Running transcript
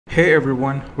Hey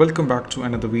everyone, welcome back to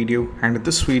another video, and in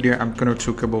this video I'm going to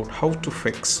talk about how to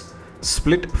fix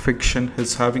split fiction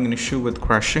is having an issue with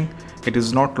crashing. It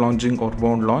is not launching or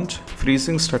won't launch,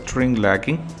 freezing, stuttering,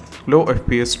 lagging, low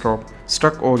FPS drop,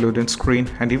 stuck or loading screen,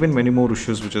 and even many more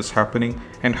issues which is happening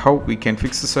and how we can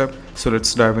fix this up. So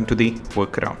let's dive into the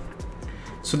workaround.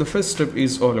 So the first step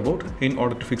is all about, in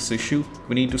order to fix the issue,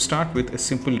 we need to start with a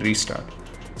simple restart.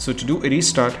 So to do a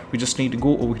restart, we just need to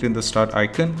go over here in the start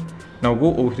icon. Now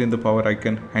go over here in the power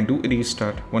icon and do a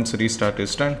restart. Once the restart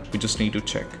is done, we just need to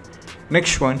check.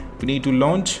 Next one, we need to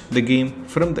launch the game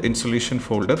from the installation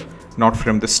folder, not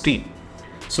from the Steam.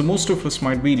 So most of us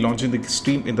might be launching the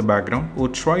Steam in the background or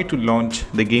try to launch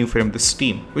the game from the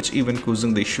Steam, which even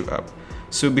causing the issue up.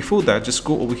 So before that, just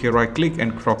go over here, right click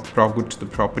and go to the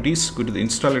properties, go to the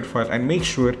installed file and make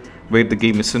sure where the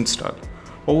game is installed.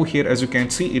 Over here, as you can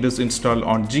see, it is installed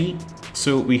on G.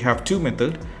 So we have two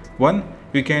methods. One,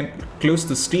 you can close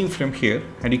the Steam from here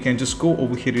and you can just go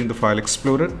over here in the file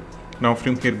explorer. Now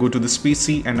from here, go to this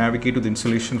PC and navigate to the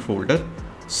installation folder,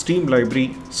 Steam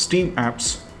library, Steam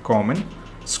apps, common,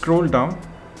 scroll down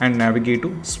and navigate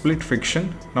to split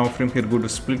fiction. Now from here, go to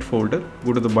split folder,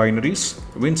 go to the binaries,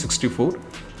 Win64.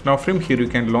 Now from here, you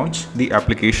can launch the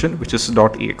application, which is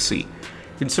 .exe.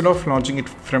 Instead of launching it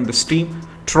from the Steam,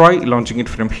 try launching it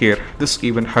from here. This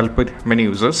even helped many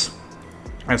users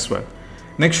as well.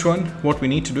 Next one, what we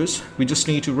need to do is we just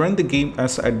need to run the game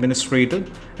as administrator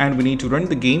and we need to run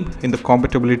the game in the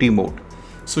compatibility mode.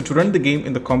 So to run the game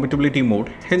in the compatibility mode,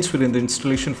 hence within the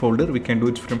installation folder, we can do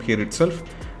it from here itself.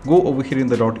 Go over here in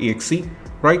the .exe,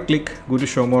 right click, go to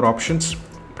show more options,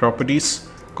 properties,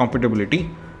 compatibility.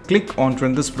 Click on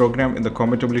run this program in the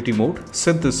compatibility mode,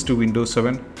 set this to Windows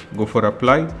 7, go for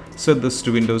apply, set this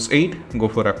to Windows 8, go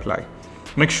for apply.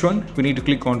 Next one, we need to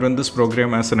click on run this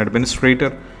program as an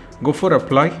administrator, go for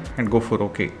apply and go for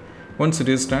OK. Once it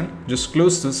is done, just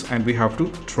close this and we have to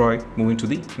try moving to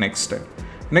the next step.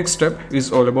 Next step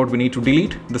is all about we need to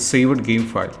delete the saved game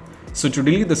file. So to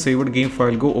delete the saved game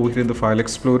file, go over here in the file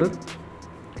explorer,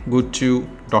 go to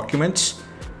documents,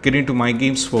 get into my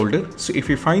games folder. So if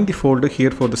you find the folder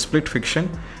here for the split fiction,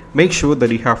 make sure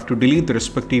that you have to delete the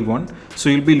respective one. So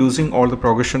you'll be losing all the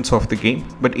progressions of the game.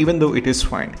 But even though it is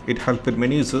fine, it helped with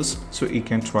many users, so you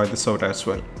can try this out as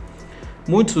well.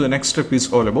 Moving to the next step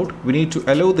is all about we need to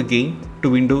allow the game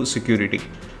to window security.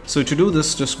 So to do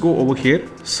this, just go over here,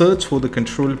 search for the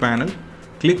control panel,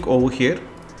 click over here,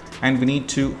 and we need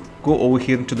to go over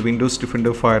here into the Windows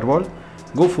Defender Firewall.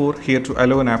 Go for here to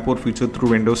allow an app or feature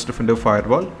through Windows Defender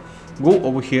Firewall. Go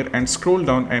over here and scroll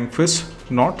down and fish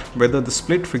not whether the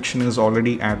split fiction is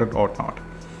already added or not.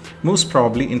 Most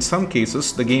probably in some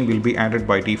cases the game will be added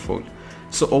by default.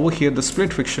 So over here the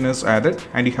split fiction is added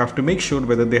and you have to make sure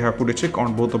whether they have put a check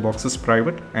on both the boxes,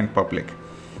 private and public.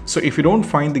 So if you don't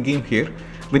find the game here,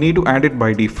 we need to add it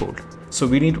by default. So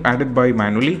we need to add it by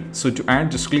manually. So to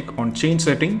add, just click on change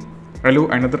setting, allow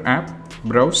another app,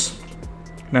 browse,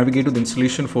 navigate to the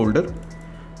installation folder,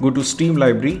 go to Steam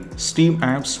library, Steam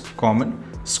apps, common,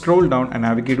 scroll down and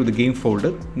navigate to the game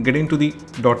folder, get into the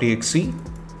 .exe.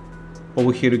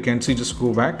 Over here you can see, just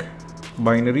go back,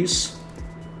 binaries,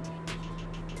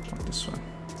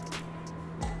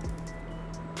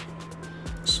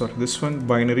 this one,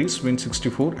 binaries,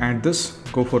 Win64, and this,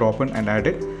 go for open and add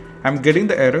it. I'm getting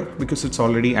the error because it's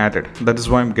already added. That is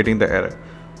why I'm getting the error.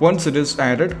 Once it is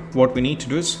added, what we need to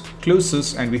do is close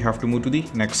this and we have to move to the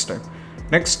next step.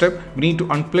 Next step, we need to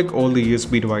unplug all the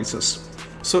USB devices.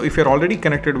 So if you're already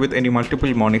connected with any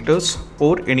multiple monitors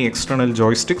or any external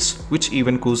joysticks, which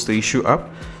even cause the issue up,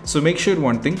 so make sure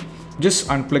one thing, just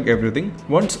unplug everything.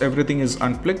 Once everything is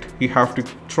unplugged, you have to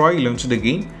try launch the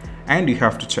game and you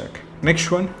have to check.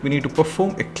 Next one, we need to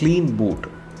perform a clean boot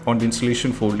on the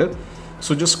installation folder.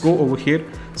 So just go over here,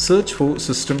 search for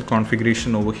system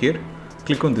configuration over here,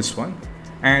 click on this one.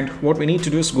 And what we need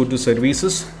to do is go to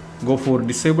services, go for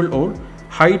disable all,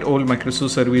 hide all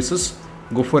Microsoft services,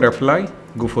 go for apply,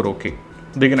 go for OK.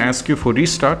 They're going to ask you for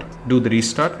restart, do the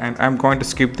restart, and I'm going to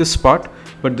skip this part,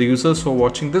 but the users who are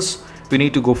watching this, we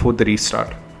need to go for the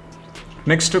restart.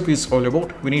 Next step is all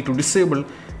about we need to disable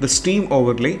the Steam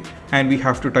overlay and we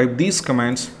have to type these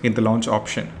commands in the launch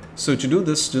option. So to do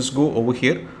this, just go over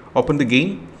here, open the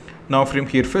game. Now from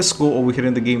here, first go over here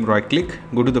in the game, right click,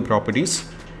 go to the properties.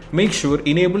 Make sure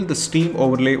enable the Steam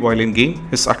overlay while in game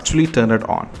is actually turned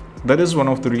on. That is one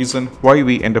of the reasons why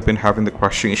we end up in having the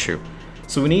crashing issue.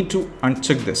 So we need to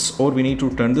uncheck this or we need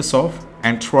to turn this off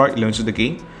and try launch the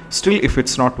game. Still, if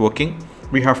it's not working,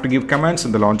 we have to give commands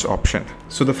in the launch option.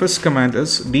 So the first command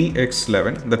is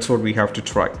dx11, that's what we have to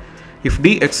try. If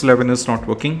DX11 is not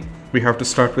working, we have to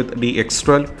start with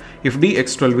DX12. If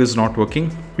DX12 is not working,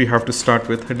 we have to start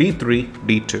with D3,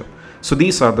 D2. So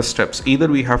these are the steps. Either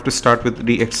we have to start with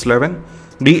DX11,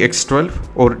 DX12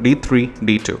 or D3,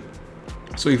 D2.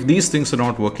 So if these things are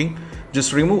not working,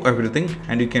 just remove everything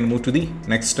and you can move to the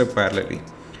next step parallelly.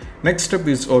 Next step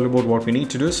is all about what we need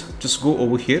to do is just go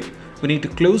over here. We need to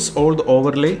close all the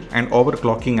overlay and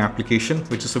overclocking application,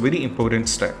 which is a very important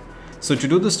step. So to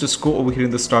do this, just go over here in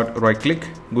the start, right click,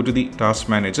 go to the task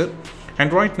manager.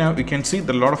 And right now you can see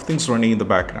that a lot of things running in the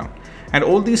background. And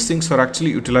all these things are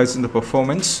actually utilizing the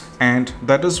performance. And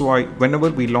that is why whenever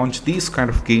we launch these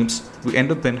kind of games, we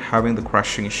end up then having the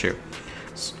crashing issue.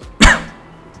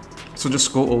 So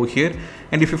just go over here.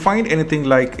 And if you find anything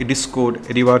like a Discord,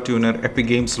 a Diva Tuner, Epic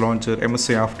Games Launcher,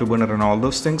 MSI Afterburner and all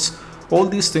those things, all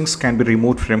these things can be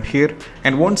removed from here.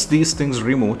 And once these things are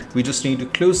removed, we just need to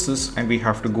close this and we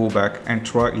have to go back and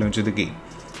try launching the game.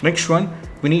 Next one,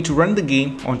 we need to run the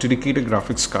game on dedicated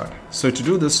graphics card. So to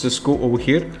do this, just go over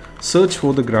here, search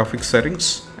for the graphics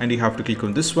settings and you have to click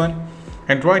on this one.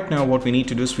 And right now what we need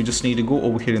to do is we just need to go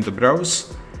over here in the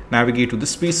browse, navigate to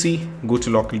this PC, go to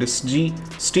local disk G,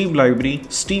 Steam library,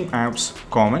 Steam apps,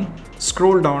 common,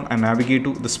 scroll down and navigate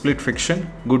to the split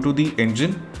fiction, go to the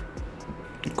engine,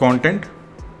 content,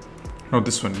 not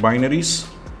this one, binaries,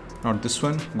 not this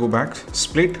one, go back,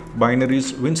 split,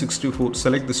 binaries, Win64,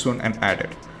 select this one and add it.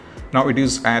 Now it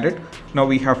is added. Now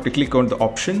we have to click on the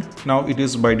option. Now it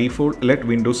is by default, let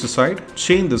Windows aside,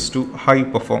 change this to high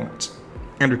performance.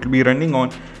 And it will be running on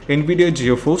NVIDIA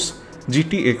GeForce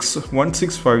GTX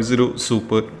 1650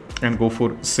 Super and go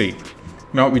for save.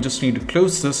 Now we just need to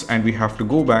close this and we have to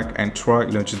go back and try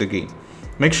launch the game.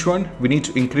 Next one, we need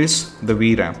to increase the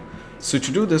VRAM. So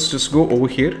to do this, just go over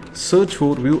here, search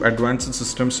for view advanced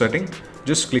system setting,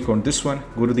 just click on this one,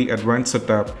 go to the advanced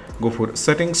tab, go for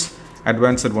settings,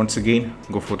 advanced once again,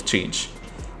 go for change.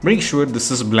 Make sure this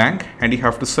is blank and you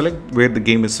have to select where the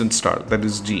game is installed, that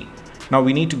is G. Now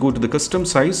we need to go to the custom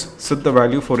size, set the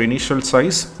value for initial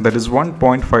size, that is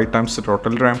 1.5 times the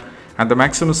total RAM and the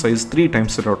maximum size 3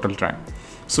 times the total RAM.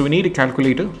 So we need a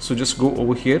calculator, so just go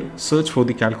over here, search for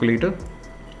the calculator.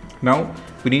 Now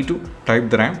we need to type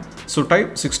the RAM. So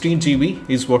type 16 GB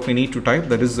is what we need to type,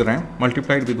 that is the RAM,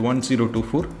 multiplied with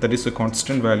 1024, that is a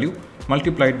constant value,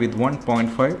 multiplied with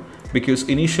 1.5 because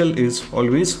initial is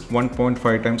always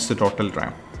 1.5 times the total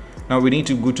RAM. Now we need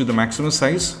to go to the maximum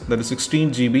size, that is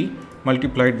 16 GB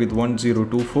multiplied with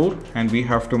 1024 and we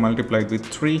have to multiply it with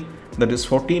 3, that is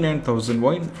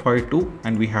 49,152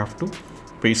 and we have to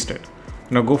paste it.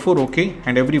 Now go for OK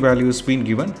and every value has been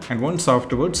given and once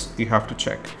afterwards you have to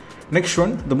check. Next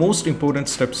one, the most important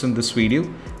steps in this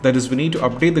video, that is we need to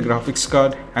update the graphics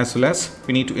card as well as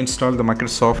we need to install the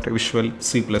Microsoft Visual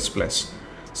C++.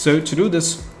 So to do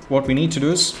this, what we need to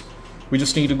do is we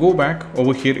just need to go back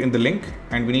over here in the link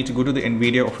and we need to go to the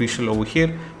NVIDIA official over here,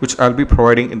 which I'll be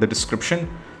providing in the description.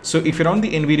 So if you're on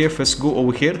the NVIDIA, first go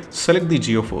over here, select the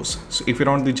GeForce. So if you're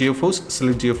on the GeForce,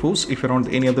 select GeForce. If you're on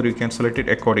any other, you can select it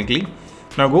accordingly.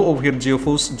 Now go over here,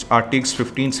 GeForce RTX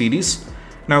 15 series.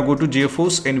 Now go to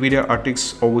GeForce NVIDIA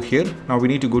RTX over here. Now we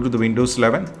need to go to the Windows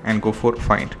 11 and go for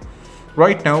find.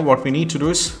 Right now what we need to do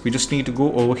is we just need to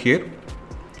go over here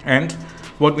and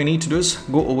what we need to do is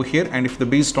go over here and if the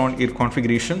based on your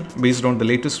configuration, based on the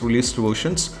latest released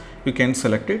versions, you can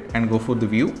select it and go for the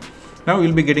view. Now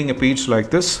you'll be getting a page like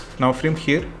this. Now from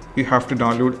here, you have to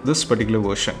download this particular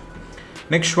version.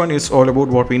 Next one is all about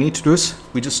what we need to do is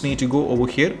we just need to go over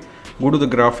here, go to the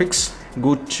graphics,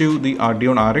 go to the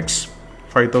Radeon RX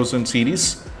 5000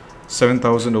 series,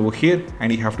 7000 over here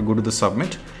and you have to go to the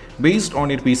submit. Based on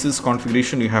your PC's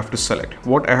configuration, you have to select.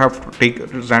 What I have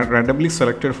randomly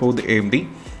selected for the AMD,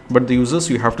 but the users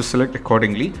you have to select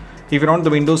accordingly. If you're on the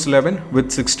Windows 11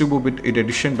 with 64-bit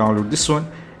edition, download this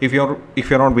one. If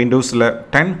you're on Windows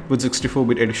 10 with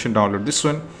 64-bit edition, download this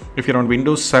one. If you're on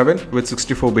Windows 7 with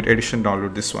 64-bit edition,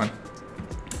 download this one.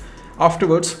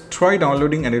 Afterwards, try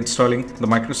downloading and installing the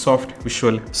Microsoft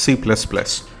Visual C++.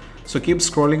 So keep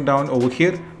scrolling down over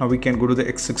here. Now we can go to the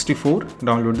x64,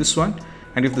 download this one.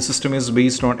 And if the system is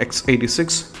based on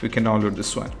x86, we can download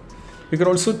this one. You can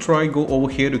also try go over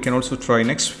here. You can also try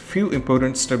next few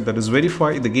important steps, that is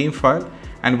verify the game file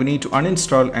and we need to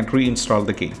uninstall and reinstall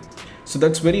the game. So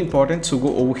that's very important. So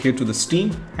go over here to the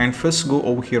Steam and first go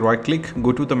over here, right click,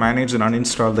 go to the manage and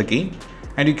uninstall the game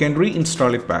and you can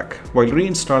reinstall it back. While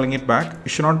reinstalling it back, you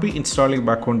should not be installing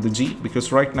back on the G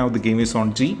because right now the game is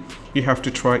on G. You have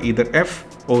to try either F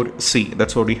or C.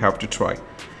 That's what you have to try.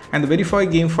 And the verify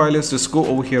game file is just go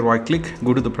over here, right click,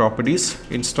 go to the properties,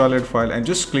 installed file and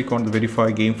just click on the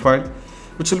verify game file,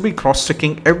 which will be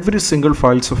cross-checking every single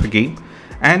files of a game.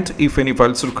 and if any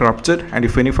files are corrupted and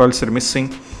if any files are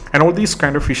missing, and all these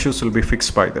kind of issues will be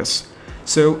fixed by this.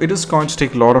 So it is going to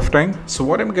take a lot of time. So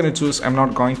what I'm going to do is I'm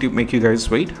not going to make you guys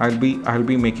wait. I'll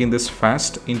be making this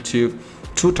fast into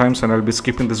 2 times, and I'll be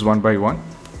skipping this one by one.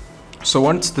 So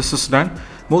once this is done,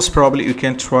 most probably you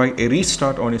can try a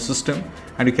restart on your system,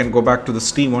 and you can go back to the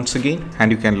Steam once again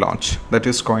and you can launch. That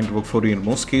is going to work for you in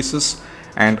most cases,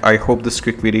 and I hope this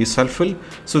quick video is helpful.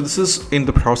 So this is in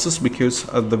the process because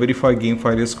the verified game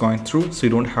file is going through, so you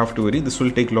don't have to worry. This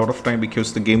will take a lot of time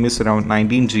because the game is around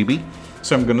 19 GB.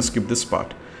 So I'm going to skip this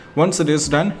part. Once it is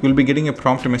done, you'll be getting a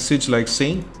prompt message like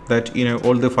saying that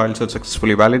all the files are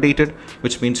successfully validated,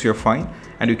 which means you're fine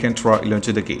and you can try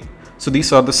launching the game. So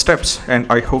these are the steps,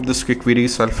 and I hope this quick video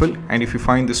is helpful. And if you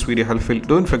find this video helpful,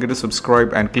 don't forget to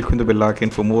subscribe and click on the bell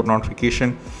icon for more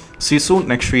notification. See you soon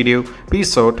next video.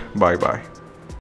 Peace out. Bye bye.